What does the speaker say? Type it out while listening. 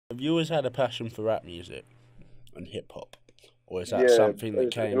have you always had a passion for rap music and hip hop, or is that Yeah, something that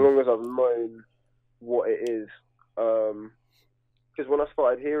as came? long as I've known what it is. Because when I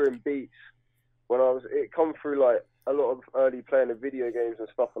started hearing beats, it come through like a lot of early playing of video games and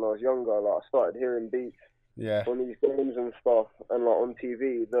stuff when I was younger. Like I started hearing beats Yeah, on these games and stuff, and like on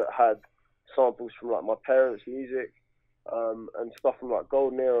TV that had samples from like my parents' music, and stuff from like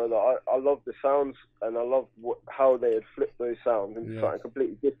Golden Era. That I love the sounds, and I love how they had flipped those sounds into yeah, something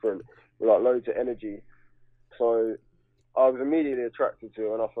completely different with like loads of energy. So I was immediately attracted to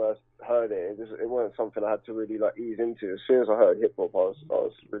it when I first heard it. It wasn't something I had to really like ease into. As soon as I heard hip hop, I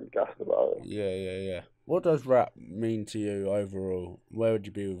was really gassed about it. yeah. What does rap mean to you overall? Where would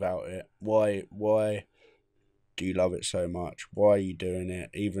you be without it? Why do you love it so much? Why are you doing it?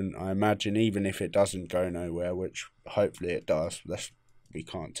 Even I imagine, even if it doesn't go nowhere, which hopefully it does. We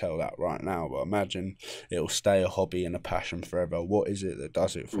can't tell that right now, but imagine it'll stay a hobby and a passion forever. What is it that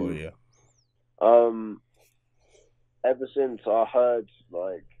does it for Mm. you? Um, Ever since I heard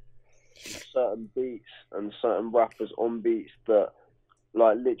like certain beats and certain rappers on beats that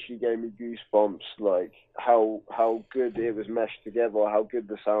like literally gave me goosebumps, like how good it was meshed together, how good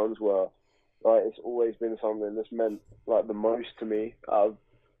the sounds were. Like it's always been something that's meant like the most to me out of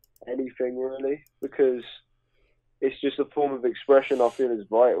anything really, because it's just a form of expression I feel is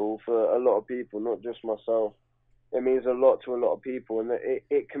vital for a lot of people, not just myself. It means a lot to a lot of people, and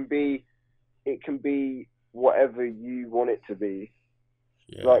it can be whatever you want it to be.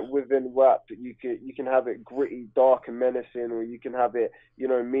 Yeah, Like within rap, you can have it gritty, dark, and menacing, or you can have it,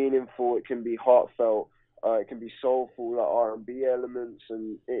 meaningful. It can be heartfelt. It can be soulful, like R&B elements,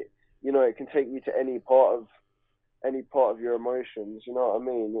 and it can take you to any part of your emotions. You know what I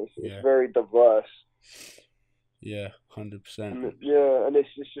mean? It's yeah, very diverse, yeah, 100%. and yeah, and it's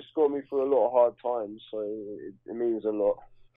just got me through a lot of hard times, so it means a lot.